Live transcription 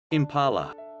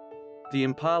Impala. The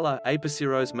impala,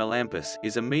 Apiciros melampus,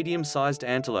 is a medium-sized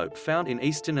antelope found in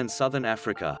eastern and southern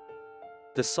Africa.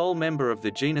 The sole member of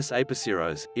the genus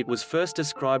Apiciros, it was first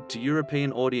described to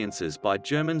European audiences by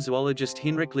German zoologist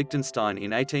Heinrich Lichtenstein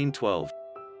in 1812.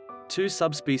 Two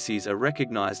subspecies are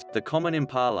recognized, the common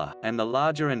impala, and the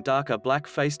larger and darker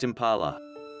black-faced impala.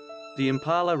 The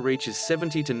impala reaches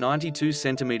 70 to 92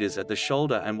 centimeters at the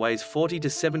shoulder and weighs 40 to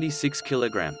 76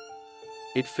 kilograms.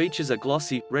 It features a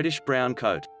glossy, reddish-brown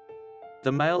coat.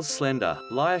 The male's slender,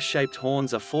 lyre-shaped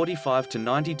horns are 45 to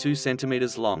 92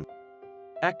 centimeters long.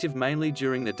 Active mainly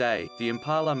during the day, the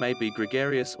impala may be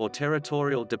gregarious or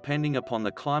territorial depending upon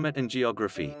the climate and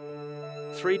geography.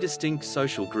 Three distinct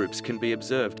social groups can be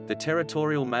observed: the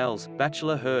territorial males,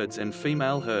 bachelor herds, and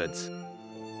female herds.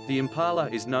 The impala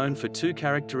is known for two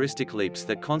characteristic leaps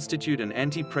that constitute an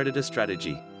anti-predator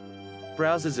strategy.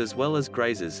 Browsers as well as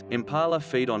grazers, impala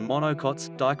feed on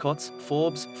monocots, dicots,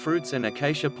 forbs, fruits and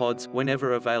acacia pods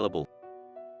whenever available.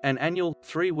 An annual,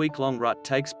 3-week-long rut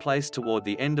takes place toward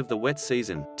the end of the wet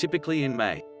season, typically in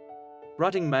May.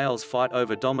 Rutting males fight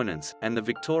over dominance, and the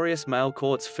victorious male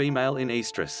courts female in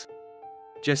estrus.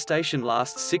 Gestation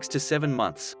lasts 6 to 7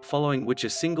 months, following which a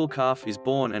single calf is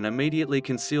born and immediately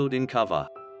concealed in cover.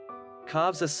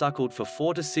 Calves are suckled for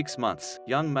 4 to 6 months.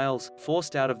 Young males,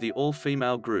 forced out of the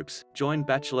all-female groups, join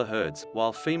bachelor herds,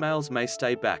 while females may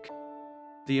stay back.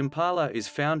 The impala is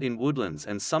found in woodlands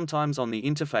and sometimes on the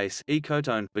interface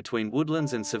ecotone between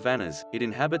woodlands and savannas. It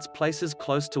inhabits places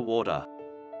close to water.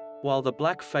 While the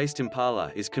black-faced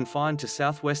impala is confined to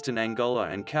southwestern Angola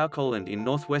and Kaukololand in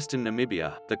northwestern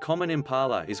Namibia, the common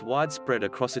impala is widespread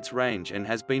across its range and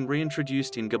has been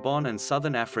reintroduced in Gabon and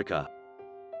southern Africa.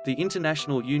 The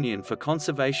International Union for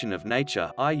Conservation of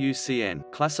Nature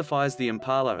 (IUCN) classifies the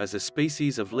impala as a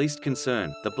species of least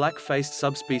concern. The black-faced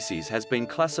subspecies has been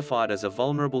classified as a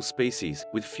vulnerable species,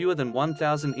 with fewer than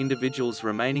 1,000 individuals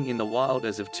remaining in the wild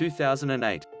as of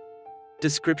 2008.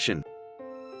 Description: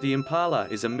 the impala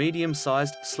is a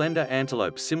medium-sized, slender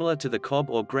antelope similar to the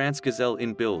cob or Grant's gazelle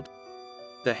in build.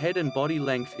 The head and body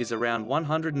length is around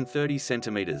 130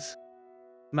 centimeters.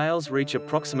 Males reach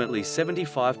approximately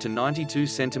 75 to 92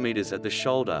 centimeters at the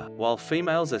shoulder, while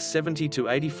females are 70 to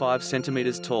 85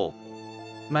 centimeters tall.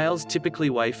 Males typically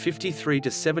weigh 53 to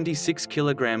 76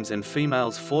 kilograms and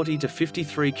females 40 to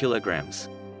 53 kilograms.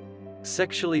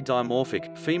 Sexually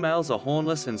dimorphic, females are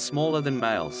hornless and smaller than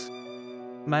males.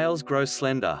 Males grow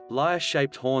slender,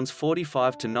 lyre-shaped horns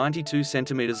 45 to 92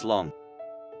 centimeters long.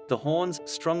 The horns,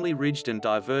 strongly ridged and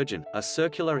divergent, are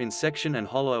circular in section and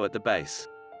hollow at the base.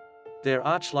 Their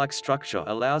arch-like structure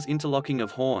allows interlocking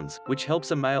of horns, which helps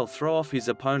a male throw off his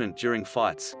opponent during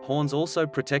fights. Horns also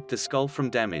protect the skull from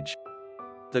damage.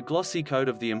 The glossy coat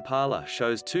of the impala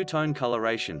shows two-tone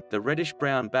coloration, the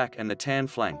reddish-brown back and the tan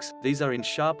flanks. These are in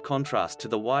sharp contrast to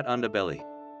the white underbelly.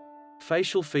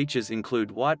 Facial features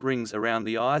include white rings around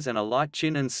the eyes and a light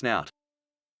chin and snout.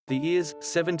 The ears,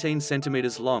 17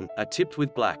 centimeters long, are tipped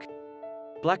with black.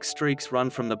 Black streaks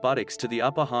run from the buttocks to the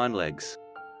upper hind legs.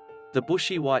 The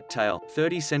bushy white tail,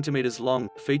 30 centimeters long,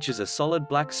 features a solid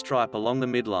black stripe along the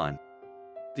midline.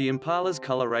 The impala's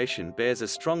coloration bears a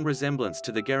strong resemblance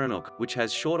to the gerenuk, which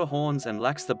has shorter horns and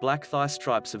lacks the black thigh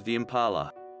stripes of the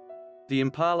impala. The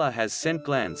impala has scent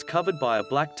glands covered by a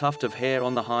black tuft of hair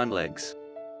on the hind legs.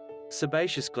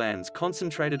 Sebaceous glands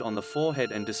concentrated on the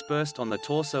forehead and dispersed on the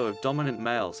torso of dominant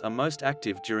males are most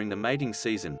active during the mating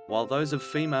season, while those of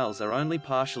females are only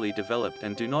partially developed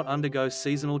and do not undergo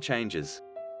seasonal changes.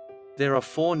 There are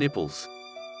 4 nipples.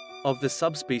 Of the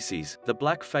subspecies, the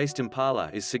black-faced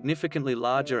impala is significantly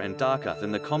larger and darker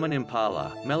than the common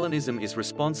impala. Melanism is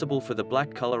responsible for the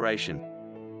black coloration.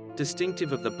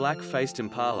 Distinctive of the black-faced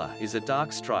impala is a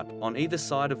dark stripe, on either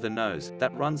side of the nose,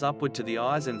 that runs upward to the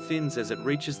eyes and thins as it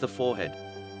reaches the forehead.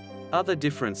 Other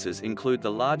differences include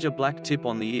the larger black tip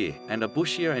on the ear, and a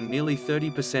bushier and nearly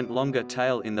 30% longer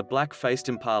tail in the black-faced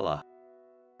impala.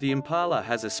 The impala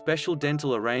has a special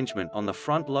dental arrangement on the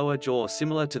front lower jaw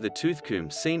similar to the tooth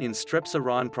comb seen in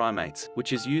strepsirrhine primates,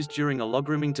 which is used during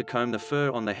allogrooming to comb the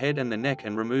fur on the head and the neck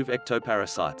and remove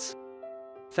ectoparasites.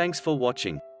 Thanks for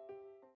watching.